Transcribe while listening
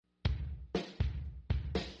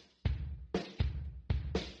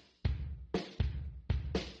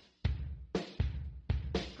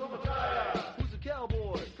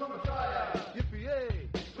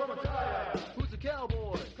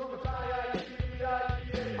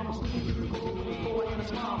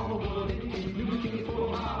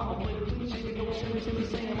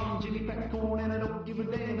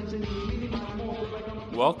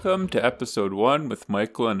Welcome to episode 1 with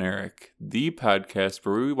Michael and Eric, the podcast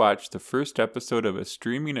where we watch the first episode of a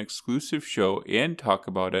streaming exclusive show and talk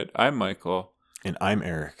about it. I'm Michael. And I'm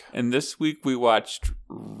Eric. And this week we watched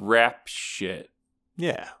Rap Shit.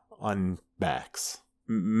 Yeah, on Max.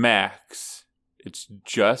 Max. It's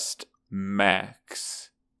just Max.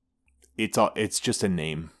 It's just a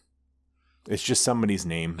name. It's just somebody's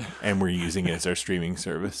name, and we're using it as our streaming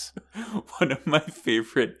service. One of my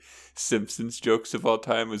favorite Simpsons jokes of all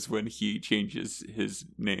time is when he changes his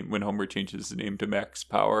name, when Homer changes his name to Max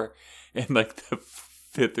Power, and like the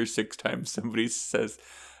 5th or 6th time somebody says,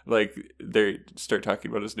 like, they start talking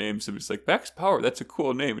about his name, somebody's like, Max Power, that's a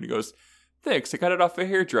cool name, and he goes, thanks, I got it off a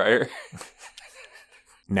hairdryer.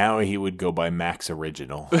 Now he would go by Max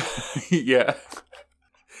Original. Yeah.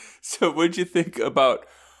 So what'd you think about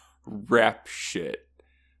Rap Shit?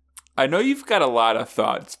 I know you've got a lot of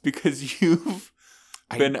thoughts because you've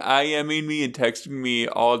been IMing me and texting me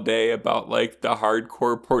all day about like the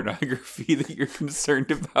hardcore pornography that you're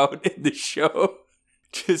concerned about in the show.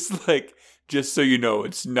 Just so you know,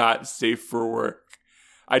 it's not safe for work.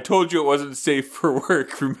 I told you it wasn't safe for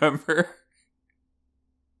work, remember?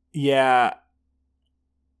 Yeah.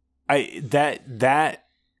 That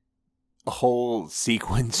whole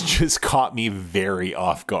sequence just caught me very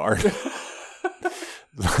off guard.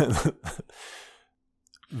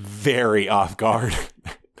 Very off guard.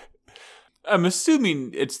 I'm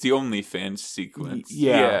assuming it's the OnlyFans sequence.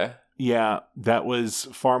 Yeah, that was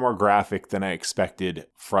far more graphic than I expected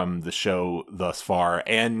from the show thus far,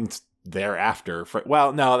 and thereafter.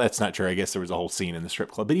 Well, no, that's not true. I guess there was a whole scene in the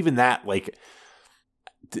strip club, but even that, like,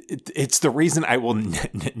 it's the reason I will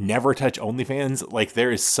never touch OnlyFans. Like,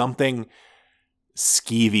 there is something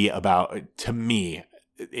skeevy about, to me,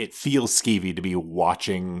 it feels skeevy to be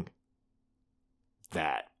watching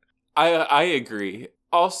that. I agree.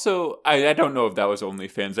 Also, I don't know if that was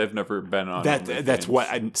OnlyFans. I've never been on OnlyFans. That's what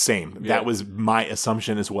I'm saying. Yeah. That was my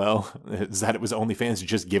assumption as well, is that it was OnlyFans,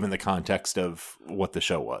 just given the context of what the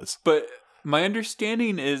show was. But my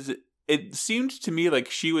understanding is it seemed to me like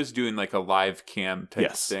she was doing like a live cam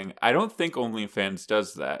type thing. I don't think OnlyFans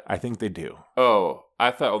does that. I think they do. Oh,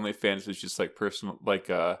 I thought OnlyFans was just like personal, like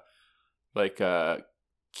a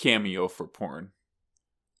cameo for porn.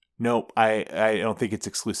 Nope, I don't think it's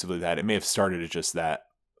exclusively that. It may have started as just that.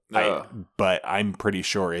 But I'm pretty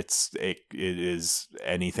sure it is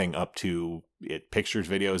anything up to pictures,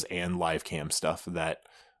 videos, and live cam stuff, that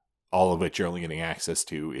all of which you're only getting access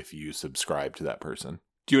to if you subscribe to that person.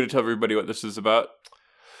 Do you want to tell everybody what this is about?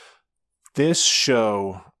 This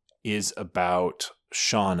show is about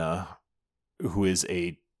Shauna, who is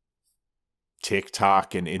a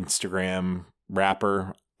TikTok and Instagram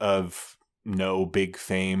rapper of no big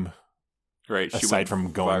fame. Right. Aside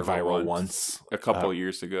from going viral once. A couple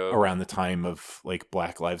years ago. Around the time of like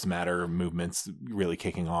Black Lives Matter movements really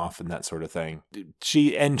kicking off and that sort of thing.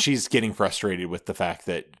 She's getting frustrated with the fact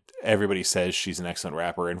that everybody says she's an excellent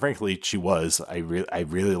rapper, and frankly, she was. I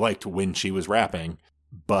really liked when she was rapping,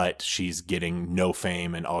 but she's getting no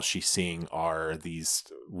fame, and all she's seeing are these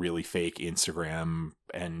really fake Instagram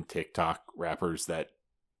and TikTok rappers that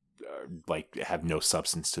like have no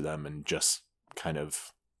substance to them and just kind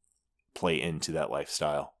of play into that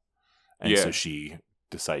lifestyle. And so she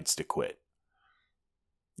decides to quit.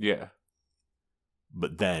 Yeah.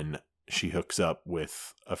 But then she hooks up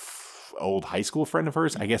with a old high school friend of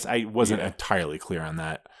hers. I guess I wasn't entirely clear on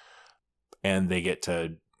that. And they get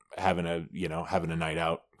to having a night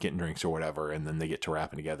out, getting drinks or whatever, and then they get to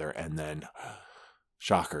rapping together, and then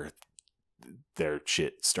shocker, their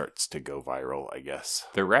shit starts to go viral, I guess.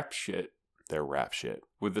 Their rap shit.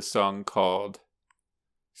 With a song called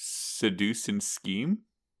Seduce and Scheme?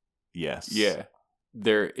 Yes. Yeah.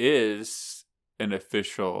 There is an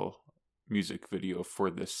official music video for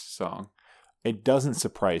this song. It doesn't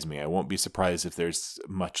surprise me. I won't be surprised if there's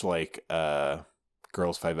much like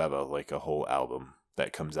Girls 5 Eva, like a whole album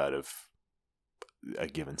that comes out of a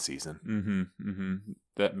given season. Mm-hmm. Mm-hmm.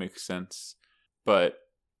 That makes sense. But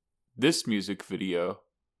this music video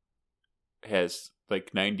has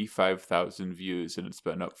like 95,000 views, and it's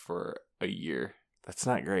been up for a year. That's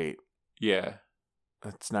not great. Yeah.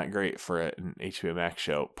 That's not great for an HBO Max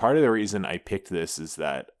show. Part of the reason I picked this is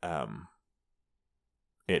that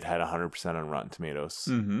it had 100% on Rotten Tomatoes.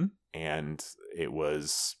 Mm-hmm. And it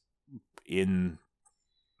was in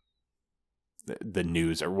the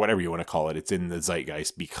news, or whatever you want to call it. It's in the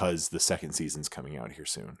zeitgeist because the second season's coming out here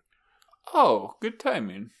soon. Oh, good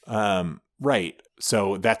timing. Right.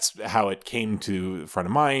 So that's how it came to front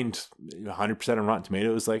of mind. 100% on Rotten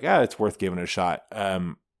Tomatoes, like, it's worth giving it a shot.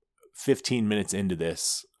 15 minutes into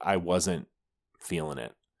this, I wasn't feeling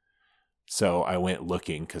it. So I went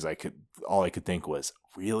looking because all I could think was,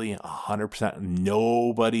 really? 100%?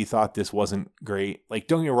 Nobody thought this wasn't great. Like,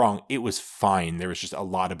 don't get me wrong, it was fine. There was just a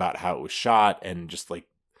lot about how it was shot and just like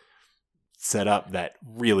set up that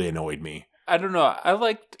really annoyed me. I don't know.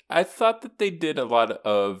 I thought that they did a lot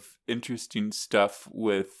of interesting stuff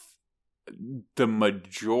with the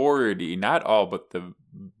majority, not all, but the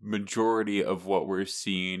majority of what we're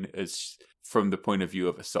seeing is from the point of view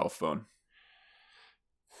of a cell phone.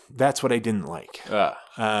 That's what I didn't like.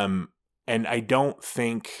 And I don't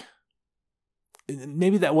think,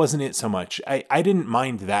 maybe that wasn't it so much. I didn't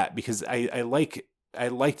mind that because I liked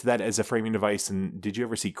that as a framing device. And did you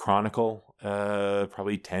ever see Chronicle?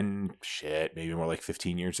 Probably maybe more like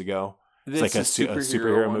 15 years ago. It's like a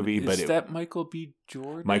superhero movie. But is that Michael B.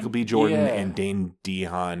 Jordan? Michael B. Jordan and Dane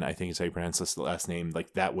DeHaan, I think is how you pronounce this last name.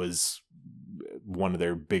 Like that was one of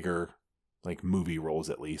their bigger like movie roles,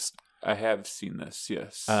 at least. I have seen this,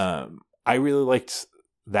 yes. I really liked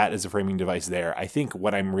that as a framing device there. I think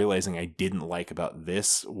what I'm realizing I didn't like about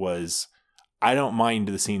this was I don't mind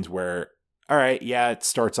the scenes where, all right, yeah, it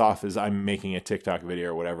starts off as I'm making a TikTok video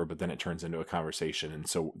or whatever, but then it turns into a conversation. And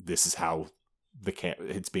so this is how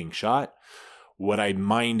it's being shot. What I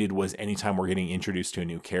minded was anytime we're getting introduced to a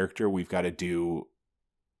new character, we've got to do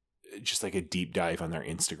just like a deep dive on their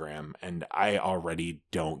Instagram. And I already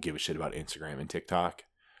don't give a shit about Instagram and TikTok.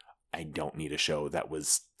 I don't need a show that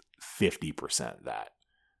was 50% that.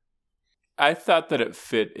 I thought that it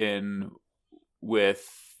fit in with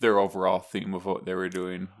their overall theme of what they were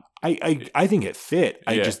doing. I think it fit.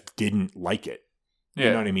 I just didn't like it.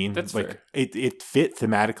 You know what I mean? That's like fair. It fit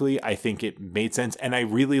thematically. I think it made sense, and I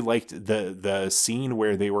really liked the scene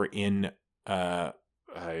where they were in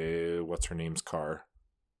what's her name's car,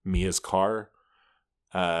 Mia's car,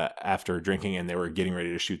 after drinking, and they were getting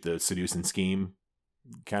ready to shoot the Seduce and Scheme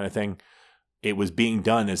kind of thing. It was being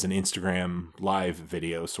done as an Instagram live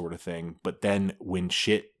video sort of thing, but then when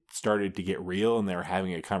shit started to get real and they were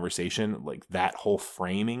having a conversation, like that whole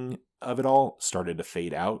framing of it all started to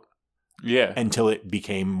fade out. Yeah. Until it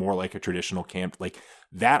became more like a traditional camp. Like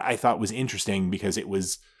that I thought was interesting because it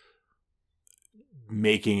was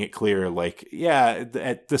making it clear, like, yeah,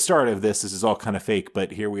 at the start of this is all kind of fake,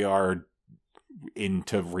 but here we are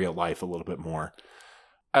into real life a little bit more.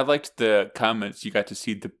 I liked the comments. You got to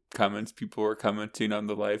see the comments people were commenting on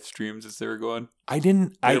the live streams as they were going.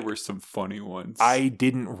 There were some funny ones. I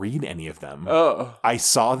didn't read any of them. Oh. I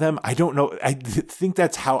saw them. I don't know. I think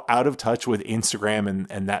that's how out of touch with Instagram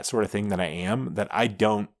and that sort of thing that I am, that I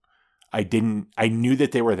knew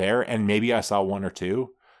that they were there, and maybe I saw one or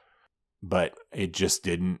two, but it just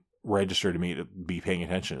didn't register to me to be paying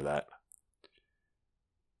attention to that.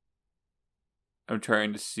 I'm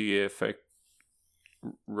trying to see if I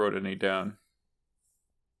wrote any down.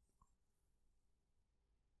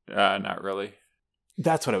 Not really.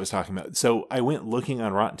 That's what I was talking about. So I went looking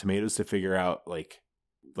on Rotten Tomatoes to figure out like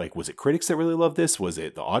was it critics that really loved this? Was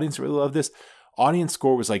it the audience that really loved this? Audience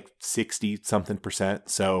score was like 60 something %.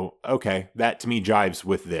 So, okay, that to me jives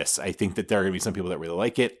with this. I think that there are going to be some people that really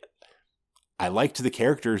like it. I liked the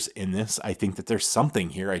characters in this. I think that there's something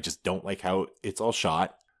here. I just don't like how it's all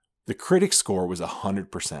shot. The critic score was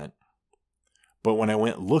 100%. But when I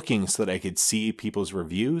went looking so that I could see people's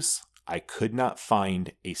reviews, I could not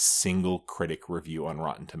find a single critic review on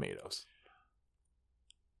Rotten Tomatoes.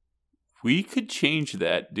 We could change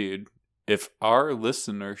that, dude, if our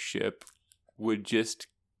listenership would just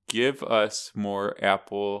give us more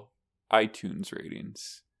Apple iTunes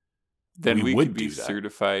ratings. Then we could be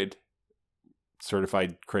certified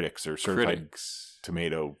critics or certified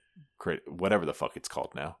tomato whatever the fuck it's called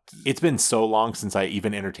now. It's been so long since I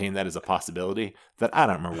even entertained that as a possibility that I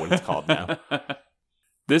don't remember what it's called now.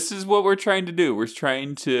 This is what we're trying to do. We're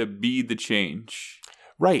trying to be the change.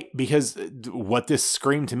 Right, because what this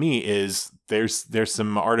screamed to me is there's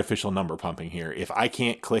some artificial number pumping here. If I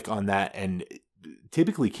can't click on that, and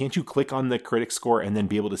typically can't you click on the critic score and then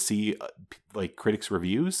be able to see like critics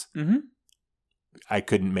reviews? Mm-hmm. I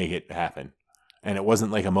couldn't make it happen. And it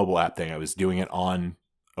wasn't like a mobile app thing. I was doing it on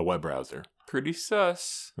a web browser. Pretty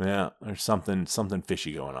sus. Yeah, there's something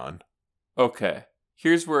fishy going on. Okay.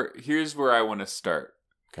 Here's where I want to start.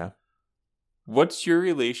 Okay. What's your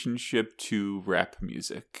relationship to rap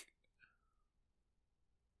music?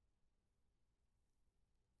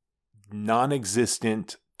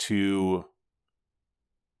 Non-existent to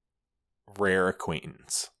rare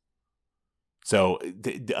acquaintance. So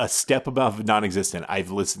a step above non-existent. I've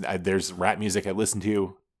listened. There's rap music I've listened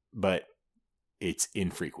to, but it's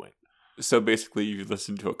infrequent. So basically, you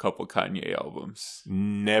listened to a couple Kanye albums.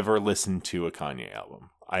 Never listened to a Kanye album.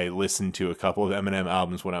 I listened to a couple of Eminem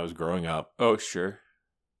albums when I was growing up. Oh, sure.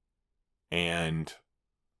 And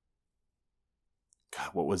God,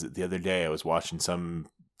 what was it the other day? I was watching some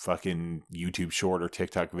fucking YouTube short or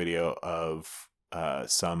TikTok video of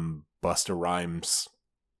some Busta Rhymes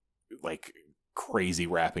like crazy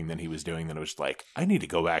rapping that he was doing. That I was like, I need to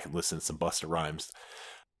go back and listen to some Busta Rhymes.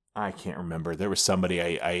 I can't remember. There was somebody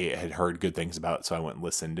I had heard good things about, so I went and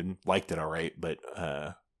listened and liked it all right. But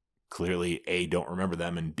clearly, A, don't remember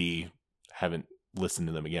them, and B, haven't listened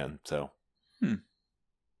to them again. So,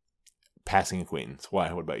 passing acquaintance.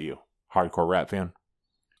 Why? What about you? Hardcore rap fan?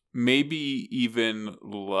 Maybe even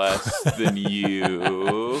less than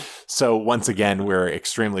you. So once again, we're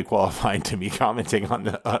extremely qualified to be commenting on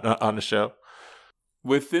the show.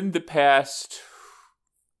 Within the past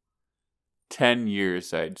 10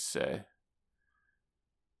 years, I'd say,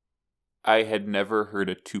 I had never heard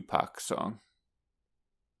a Tupac song.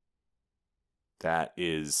 That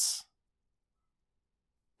is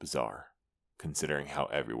bizarre, considering how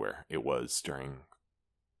everywhere it was during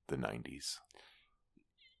the 90s.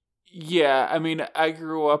 Yeah, I mean, I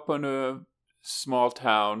grew up in a small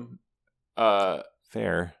town.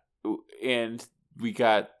 Fair. And we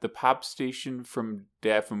got the pop station from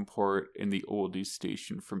Davenport and the oldies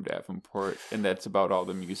station from Davenport. And that's about all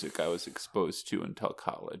the music I was exposed to until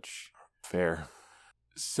college. Fair.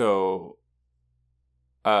 So,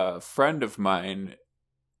 a friend of mine,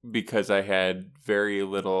 because I had very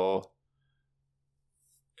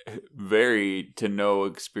to no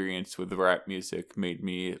experience with rap music, made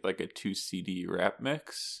me like a 2 CD rap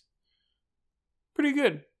mix. Pretty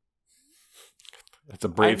good. That's a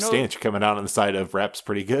brave stance. You're coming out on the side of rap's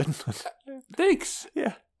pretty good. Thanks.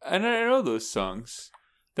 Yeah. And I know those songs.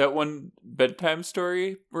 That one bedtime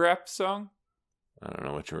story rap song. I don't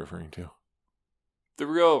know what you're referring to. The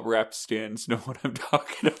real rap stans know what I'm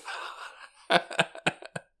talking about.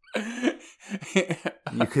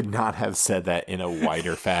 You could not have said that in a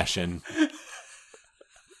wider fashion.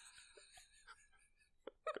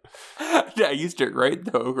 I used it right,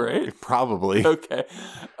 though, right? Probably. Okay.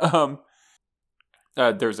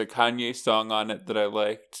 There's a Kanye song on it that I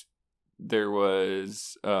liked. There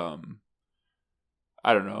was, I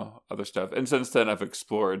don't know, other stuff. And since then, I've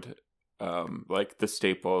explored, like, the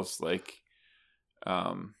staples, like,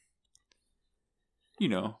 you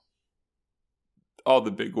know, all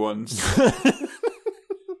the big ones.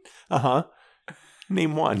 Uh-huh.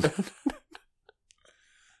 Name one.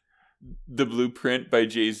 The Blueprint by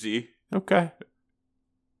Jay-Z. Okay.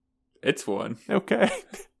 It's one. Okay.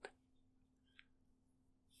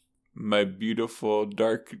 My Beautiful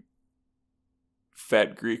Dark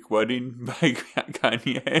Fat Greek Wedding by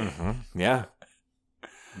Kanye. Mm-hmm. Yeah.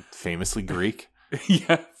 Famously Greek.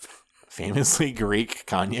 Yeah. Famously Greek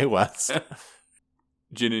Kanye West.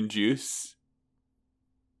 Gin and Juice.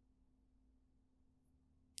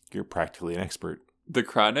 You're practically an expert. The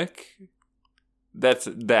Chronic. That's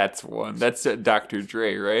one. That's Dr.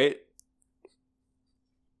 Dre, right?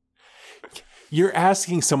 You're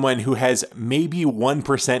asking someone who has maybe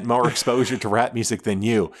 1% more exposure to rap music than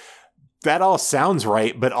you. That all sounds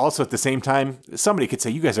right, but also at the same time, somebody could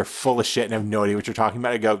say, you guys are full of shit and have no idea what you're talking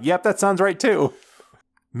about. I go, yep, that sounds right too.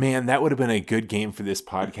 Man, that would have been a good game for this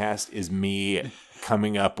podcast, is me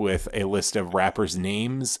coming up with a list of rappers'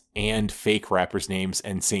 names and fake rappers' names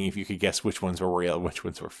and seeing if you could guess which ones were real and which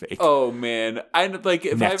ones were fake. Oh, man. I like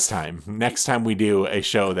if Next time we do a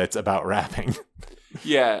show that's about rapping.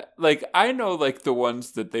 Yeah, like, I know, like, the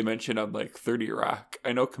ones that they mention on, like, 30 Rock.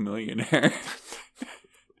 I know Chamillionaire.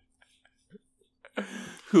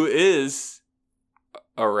 Who is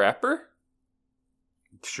a rapper?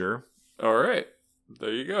 Sure. All right.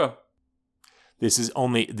 There you go. This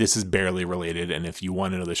is barely related, and if you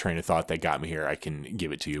want to know the train of thought that got me here, I can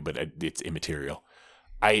give it to you, but it's immaterial.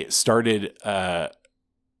 I started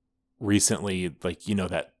recently, like, you know,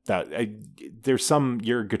 there's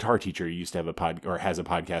your guitar teacher used to have has a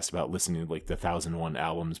podcast about listening to like the 1001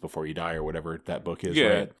 albums before you die or whatever that book is.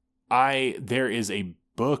 Yeah. Right? There is a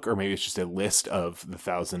book, or maybe it's just a list of the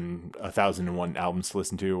 1001 albums to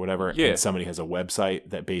listen to or whatever. Yeah. And somebody has a website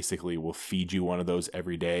that basically will feed you one of those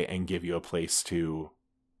every day and give you a place to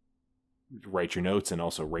write your notes and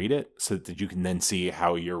also rate it, so that you can then see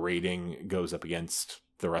how your rating goes up against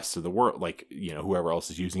the rest of the world, like, you know, whoever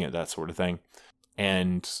else is using it, that sort of thing.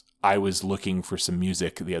 And I was looking for some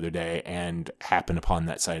music the other day and happened upon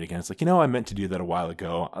that site again. It's like, you know, I meant to do that a while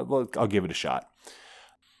ago. I'll give it a shot.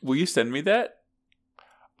 Will you send me that?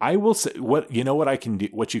 I will say what I can do.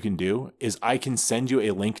 What you can do is I can send you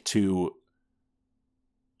a link to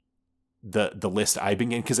the list I've been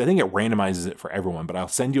getting, because I think it randomizes it for everyone, but I'll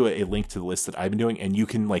send you a link to the list that I've been doing, and you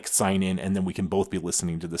can like sign in, and then we can both be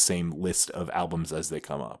listening to the same list of albums as they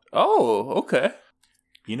come up. Oh, okay.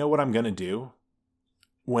 You know what I'm going to do?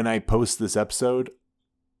 When I post this episode,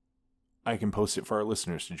 I can post it for our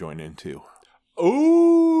listeners to join in too.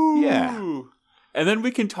 Oh, yeah. And then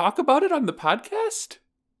we can talk about it on the podcast?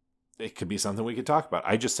 It could be something we could talk about.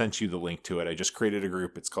 I just sent you the link to it. I just created a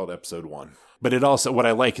group. It's called Episode 1. But it also, what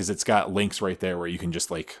I like is it's got links right there where you can just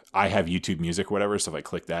like, I have YouTube Music or whatever. So if I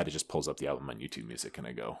click that, it just pulls up the album on YouTube Music and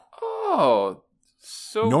I go. Oh,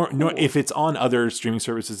 so cool. If it's on other streaming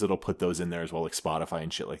services, it'll put those in there as well, like Spotify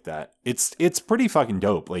and shit like that. It's pretty fucking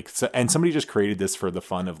dope. Like, and somebody just created this for the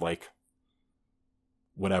fun of like,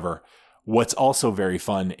 whatever. What's also very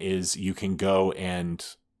fun is you can go and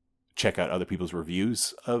check out other people's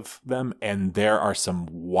reviews of them, and there are some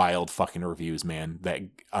wild fucking reviews, man, that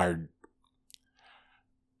are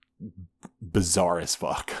bizarre as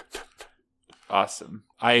fuck. Awesome.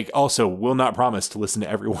 I also will not promise to listen to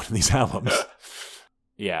every one of these albums.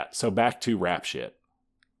 Yeah, so back to rap shit.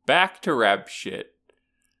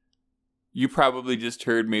 You probably just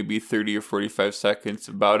heard maybe 30 or 45 seconds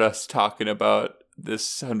about us talking about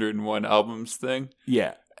this 101 albums thing.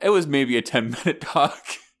 Yeah. It was maybe a 10-minute talk.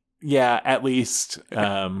 Yeah, at least.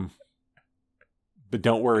 But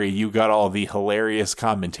don't worry, you got all the hilarious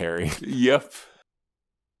commentary. Yep.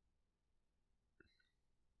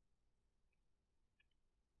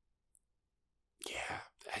 Yeah.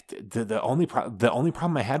 The only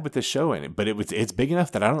problem I had with this show, but it's big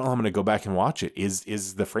enough that I don't know how I'm going to go back and watch it,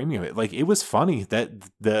 is the framing of it. Like, it was funny that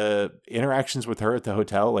the interactions with her at the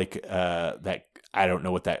hotel, like that, I don't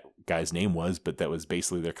know what that guy's name was, but that was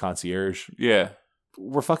basically their concierge. Yeah.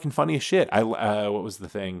 Were fucking funny as shit. What was the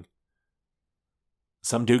thing?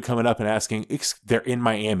 Some dude coming up and asking, they're in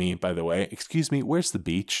Miami, by the way. Excuse me, where's the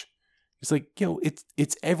beach? He's like, yo,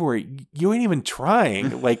 it's everywhere. You ain't even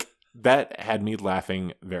trying. Like, that had me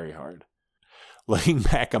laughing very hard. Looking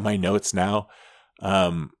back on my notes now,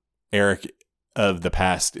 Eric of the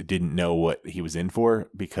past didn't know what he was in for,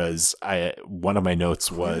 because one of my notes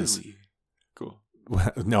was... Really? Cool.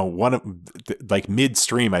 No, like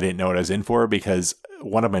midstream, I didn't know what I was in for, because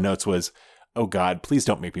one of my notes was, oh God, please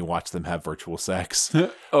don't make me watch them have virtual sex.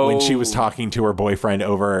 When she was talking to her boyfriend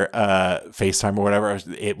over FaceTime or whatever,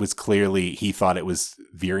 it was clearly, he thought it was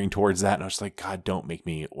veering towards that. And I was like, God, don't make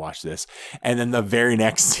me watch this. And then the very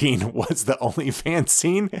next scene was the OnlyFans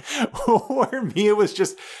scene where Mia was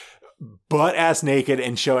just butt ass naked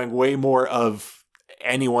and showing way more of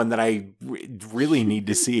anyone that I really need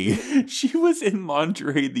to see. She was in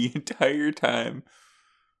lingerie the entire time.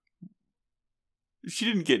 She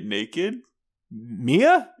didn't get naked.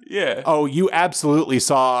 Mia? Yeah. Oh, you absolutely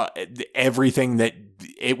saw everything. That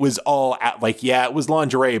it was all like, yeah, it was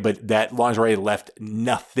lingerie, but that lingerie left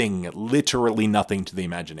nothing, literally nothing to the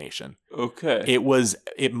imagination. Okay.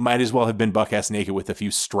 It might as well have been buck-ass naked with a few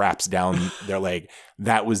straps down their leg.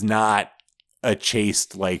 That was not a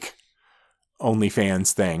chaste, like,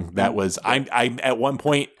 OnlyFans thing. That was, I'm at one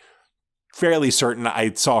point fairly certain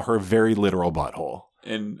I saw her very literal butthole.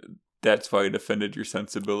 And that's why it offended your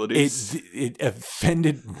sensibilities. It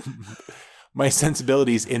offended my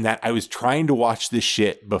sensibilities in that I was trying to watch this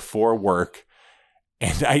shit before work.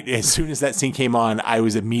 And as soon as that scene came on, I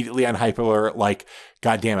was immediately on hyper alert, like,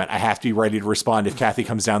 God damn it, I have to be ready to respond if Kathy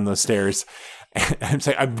comes down those stairs. And I'm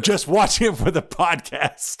saying, I'm just watching it for the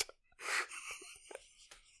podcast.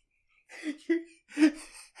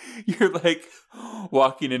 You're like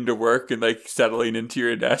walking into work and like settling into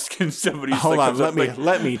your desk, and somebody's hold like, on,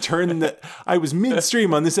 let me turn the. I was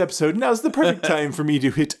midstream on this episode. Now's the perfect time for me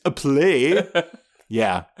to hit a play.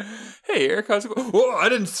 Yeah. Hey, Eric, how's it going? Oh, I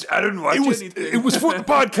didn't watch anything. It was for the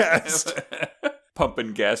podcast.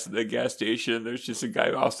 Pumping gas at the gas station. There's just a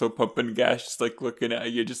guy also pumping gas, just like looking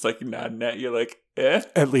at you, just like nodding at you, like, eh.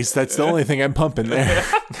 At least that's the only thing I'm pumping there.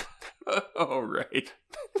 All right.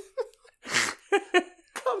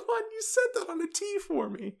 Come on, you said that on a T for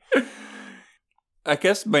me. I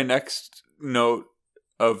guess my next note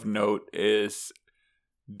is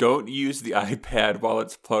don't use the iPad while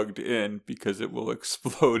it's plugged in, because it will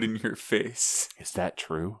explode in your face. Is that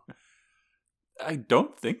true? I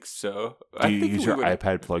don't think so. Do you use your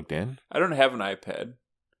iPad plugged in? I don't have an iPad.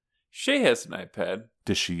 Shay has an iPad.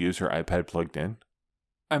 Does she use her iPad plugged in?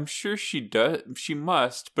 I'm sure she does. She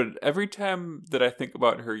must. But every time that I think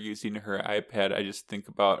about her using her iPad, I just think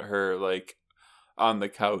about her like on the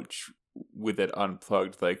couch with it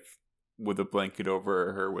unplugged, like with a blanket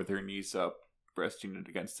over her, with her knees up, resting it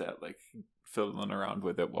against that, like fiddling around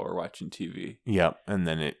with it while we're watching TV. Yeah, and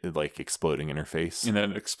then it like exploding in her face. And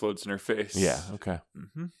then it explodes in her face. Yeah, okay.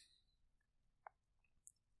 Mm-hmm.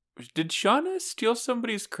 Did Shauna steal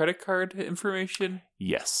somebody's credit card information?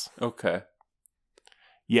 Yes. Okay.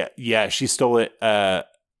 Yeah, she stole it.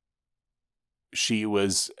 She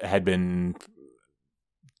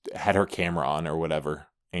had her camera on or whatever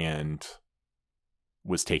and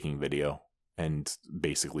was taking video and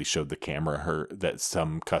basically showed the camera that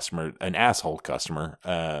some customer, an asshole customer,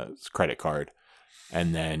 credit card,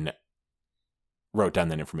 and then wrote down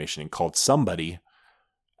that information and called somebody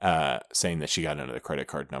saying that she got another credit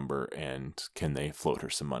card number and can they float her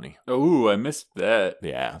some money. Oh, I missed that.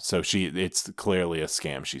 Yeah, so it's clearly a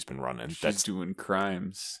scam she's been running. She's doing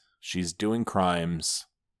crimes. She's doing crimes,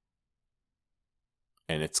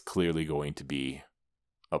 and it's clearly going to be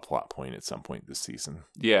a plot point at some point this season.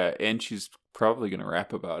 Yeah, and she's probably going to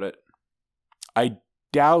rap about it. I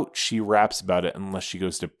doubt she raps about it unless she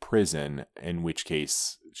goes to prison, in which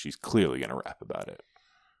case she's clearly going to rap about it.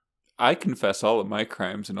 I confess all of my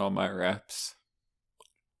crimes and all my raps.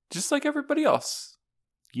 Just like everybody else.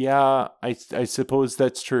 Yeah, I suppose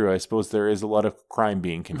that's true. I suppose there is a lot of crime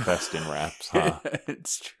being confessed in raps, huh?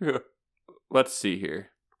 It's true. Let's see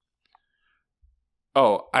here.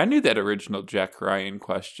 Oh, I knew that original Jack Ryan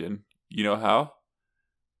question. You know how?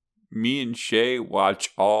 Me and Shay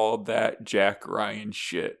watch all that Jack Ryan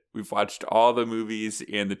shit. We've watched all the movies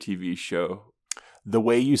and the TV show. The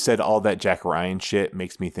way you said all that Jack Ryan shit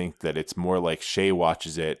makes me think that it's more like Shay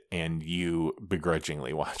watches it and you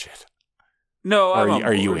begrudgingly watch it. No,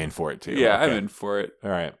 are you in for it too? Yeah, okay. I'm in for it.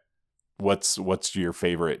 All right. What's your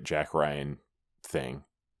favorite Jack Ryan thing?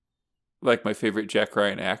 Like my favorite Jack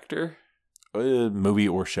Ryan actor? Movie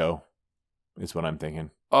or show is what I'm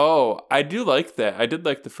thinking. Oh, I do like that. I did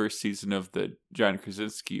like the first season of the John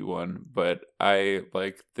Krasinski one, but I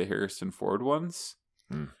like the Harrison Ford ones.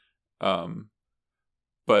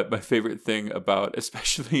 But my favorite thing about,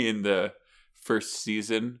 especially in the first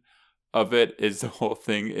season of it, is the whole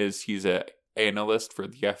thing is he's a analyst for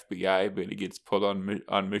the FBI, but he gets put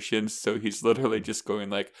on missions, so he's literally just going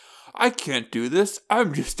like, I can't do this,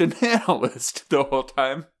 I'm just an analyst the whole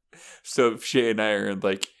time. So Shay and I are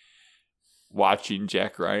like watching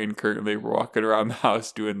Jack Ryan currently, we're walking around the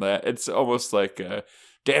house doing that. It's almost like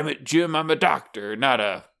damn it, Jim, I'm a doctor, not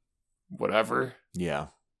a whatever. Yeah.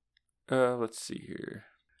 Let's see here.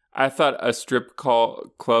 I thought a strip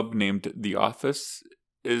club named The Office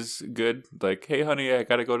is good. Like, hey, honey, I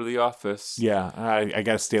gotta go to the office. Yeah, I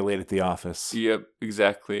gotta stay late at the office. Yep,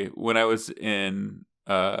 exactly. When I was in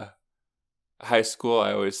high school,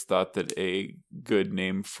 I always thought that a good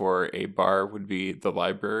name for a bar would be the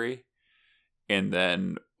library. And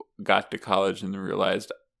then got to college and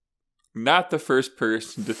realized not the first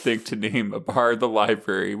person to think to name a bar the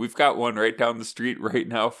library. We've got one right down the street right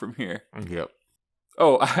now from here. Yep.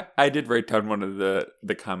 Oh, I did write down one of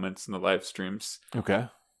the comments in the live streams. Okay.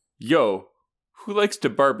 Yo, who likes to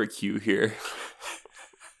barbecue here?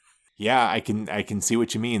 Yeah, I can see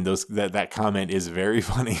what you mean. That comment is very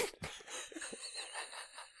funny.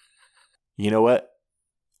 You know what?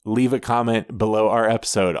 Leave a comment below our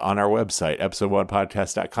episode on our website,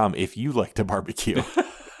 episode1podcast.com, if you like to barbecue.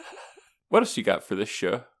 What else you got for this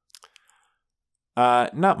show?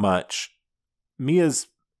 Not much. Mia's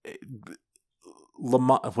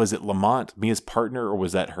Lamont, was it Lamont, Mia's partner, or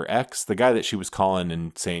was that her ex? The guy that she was calling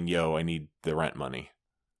and saying, yo, I need the rent money.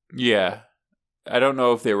 Yeah. I don't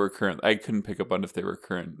know if they were I couldn't pick up on if they were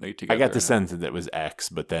currently together. I got the sense that it was ex,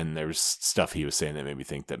 but then there was stuff he was saying that made me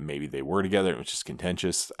think that maybe they were together. It was just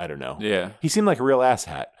contentious. I don't know. Yeah. He seemed like a real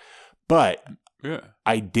asshat. But yeah,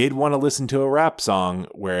 I did want to listen to a rap song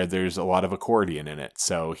where there's a lot of accordion in it,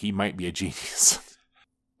 so he might be a genius.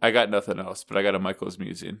 I got nothing else, but I got a Michael's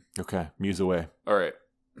Musing. Okay, muse away. All right.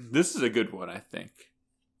 This is a good one, I think.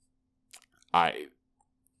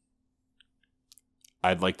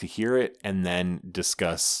 I'd like to hear it and then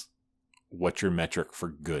discuss what your metric for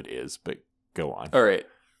good is, but go on. All right.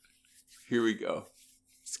 Here we go.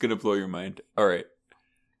 It's going to blow your mind. All right.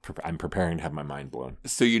 I'm preparing to have my mind blown.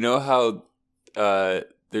 So you know how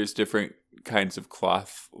there's different kinds of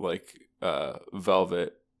cloth, like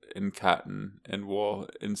velvet and cotton and wool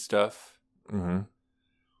and stuff? Mm-hmm.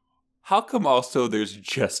 How come also there's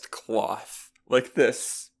just cloth? Like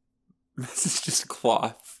this. This is just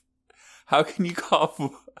cloth. How can you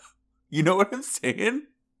call... You know what I'm saying?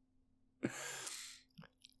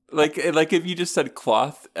 Like if you just said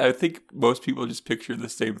cloth, I think most people just picture the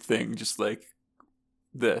same thing, just like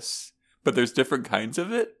this. But there's different kinds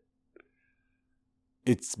of it?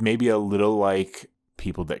 It's maybe a little like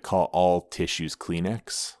people that call all tissues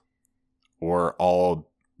Kleenex. Or all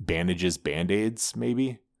bandages Band-Aids,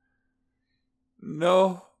 maybe?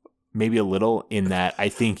 No. Maybe a little in that I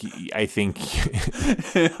think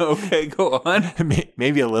Okay, go on.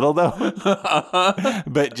 Maybe a little though.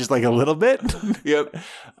 But just like a little bit. Yep.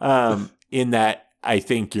 In that I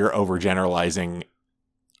think you're overgeneralizing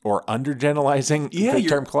or undergeneralizing the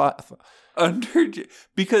term cloth.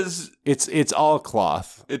 Because it's all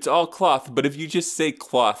cloth. It's all cloth, but if you just say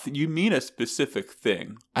cloth, you mean a specific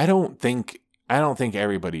thing. I don't think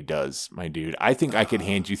everybody does, my dude. I think I could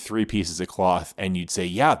hand you 3 pieces of cloth and you'd say,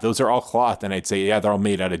 yeah, those are all cloth. And I'd say, yeah, they're all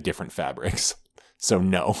made out of different fabrics. So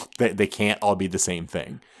no, they can't all be the same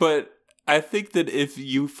thing. But I think that if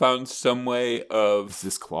you found some way of... Is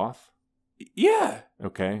this cloth? Yeah.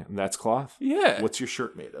 Okay, and that's cloth? Yeah. What's your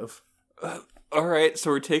shirt made of? All right,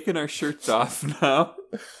 so we're taking our shirts off now.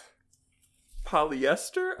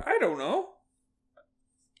 Polyester? I don't know.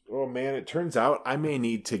 Oh, man, it turns out I may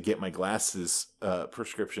need to get my glasses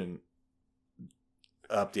prescription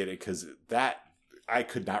updated because I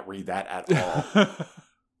could not read that at all.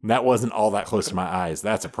 That wasn't all that close to my eyes.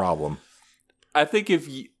 That's a problem. I think if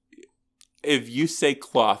you say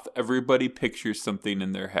cloth, everybody pictures something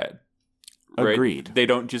in their head. Right? Agreed. They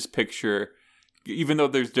don't just picture, even though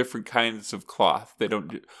there's different kinds of cloth, they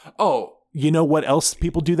don't oh. You know what else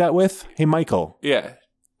people do that with? Hey, Michael. Yeah.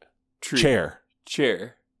 Tree.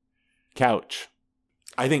 Chair. Couch.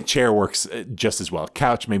 I think chair works just as well.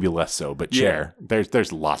 Couch, maybe less so, but chair. Yeah.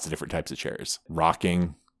 There's lots of different types of chairs.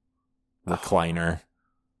 Rocking, recliner,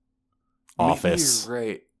 office, maybe you're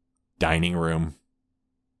right. Dining room,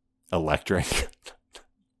 electric.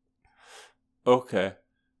 Okay.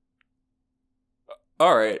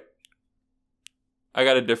 All right. I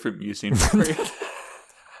got a different musing for you.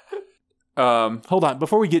 Hold on.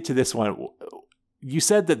 Before we get to this one, you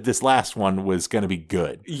said that this last one was going to be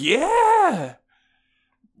good. Yeah.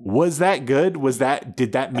 Was that good?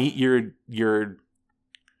 Did that meet your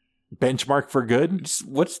benchmark for good?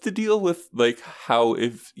 What's the deal with like how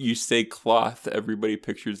if you say cloth, everybody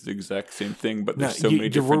pictures the exact same thing, but there's many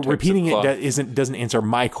different types repeating of cloth. It doesn't answer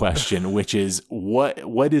my question, which is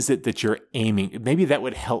what is it that you're aiming? Maybe that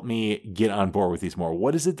would help me get on board with these more.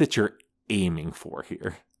 What is it that you're aiming for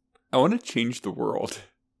here? I want to change the world.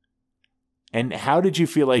 And how did you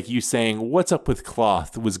feel like you saying what's up with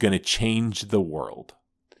cloth was going to change the world?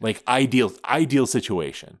 Like ideal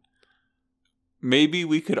situation. Maybe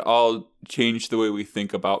we could all change the way we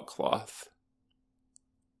think about cloth.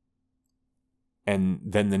 And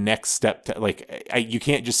then the next step, you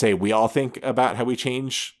can't just say we all think about how we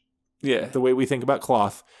change the way we think about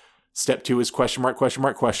cloth. Step 2 is question mark, question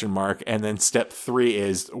mark, question mark. And then step 3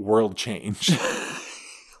 is world change.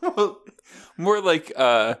 Well, more like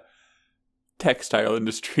textile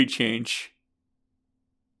industry change.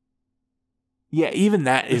 Yeah, even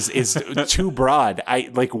that is too broad.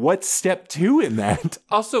 What's step 2 in that?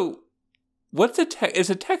 Also, is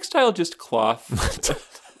a textile just cloth?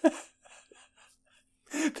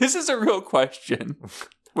 This is a real question.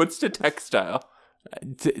 What's the textile?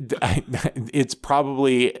 It's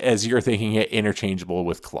probably, as you're thinking it, interchangeable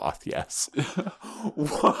with cloth, yes.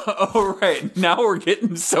 All right, now we're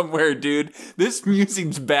getting somewhere, dude. This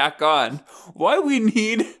musing's back on. Why do we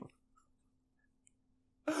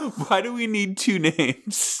need 2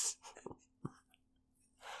 names?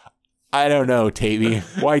 I don't know, Tavy.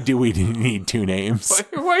 Why do we need 2 names?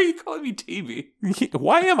 Why are you calling me Tavy?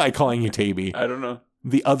 Why am I calling you Tavy? I don't know.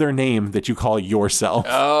 The other name that you call yourself.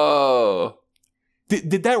 Oh.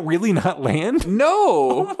 Did that really not land?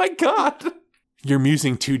 No. Oh my God. You're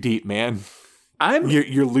musing too deep, man.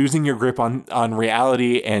 You're losing your grip on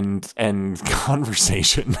reality and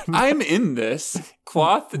conversation. I'm in this.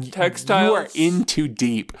 Cloth and textiles. You are in too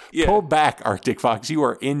deep. Yeah. Pull back, Arctic Fox. You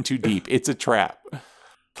are in too deep. It's a trap.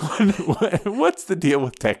 What's the deal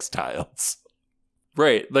with textiles?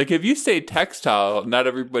 Right. Like if you say textile, not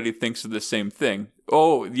everybody thinks of the same thing.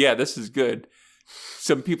 Oh, yeah, this is good.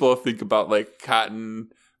 Some people think about like cotton,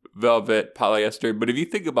 velvet, polyester. But if you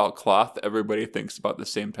think about cloth, everybody thinks about the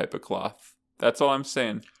same type of cloth. That's all I'm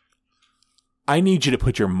saying. I need you to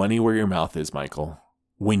put your money where your mouth is, Michael.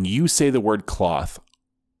 When you say the word cloth,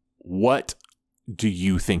 what do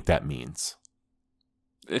you think that means?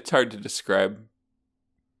 It's hard to describe.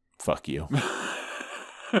 Fuck you.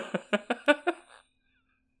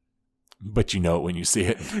 But you know it when you see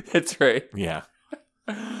it. That's right. Yeah.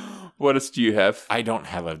 What else do you have? I don't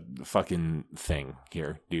have a fucking thing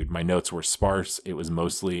here, dude. My notes were sparse. It was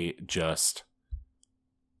mostly just,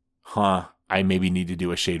 I maybe need to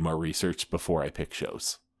do a shade more research before I pick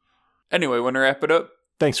shows. Anyway, want to wrap it up?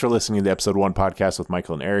 Thanks for listening to the Episode 1 podcast with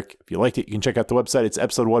Michael and Eric. If you liked it, you can check out the website. It's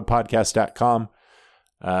episode1podcast.com.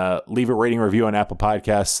 Leave a rating review on Apple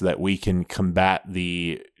Podcasts so that we can combat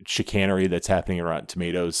the chicanery that's happening in Rotten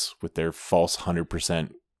Tomatoes with their false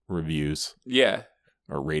 100% reviews. Yeah.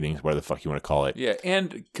 Or ratings, whatever the fuck you want to call it. Yeah,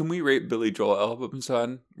 and can we rate Billy Joel albums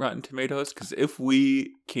on Rotten Tomatoes? Because if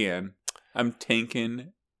we can, I'm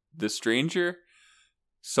tanking The Stranger,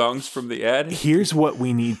 Songs from the Ad. Here's what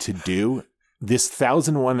we need to do. This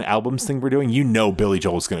 1001 albums thing we're doing, you know Billy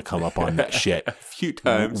Joel's going to come up on that shit. A few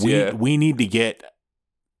times, We need to get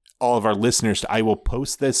all of our listeners I will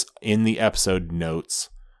post this in the episode notes,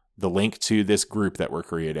 the link to this group that we're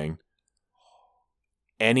creating.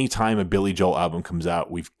 Anytime a Billy Joel album comes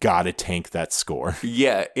out, we've got to tank that score.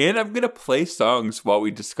 Yeah, and I'm going to play songs while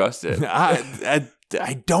we discuss it. I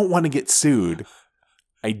don't want to get sued.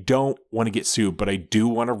 But I do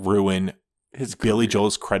want to ruin his Billy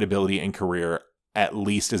Joel's credibility and career, at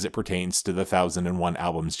least as it pertains to the 1001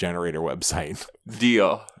 Albums Generator website.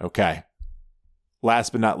 Deal. Okay.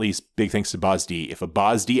 Last but not least, big thanks to Boz D. If a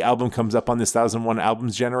Boz D album comes up on this 1001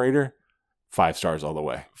 Albums Generator, 5 stars all the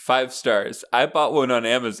way. 5 stars. I bought one on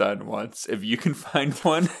Amazon once. If you can find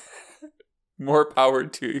one, more power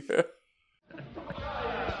to you.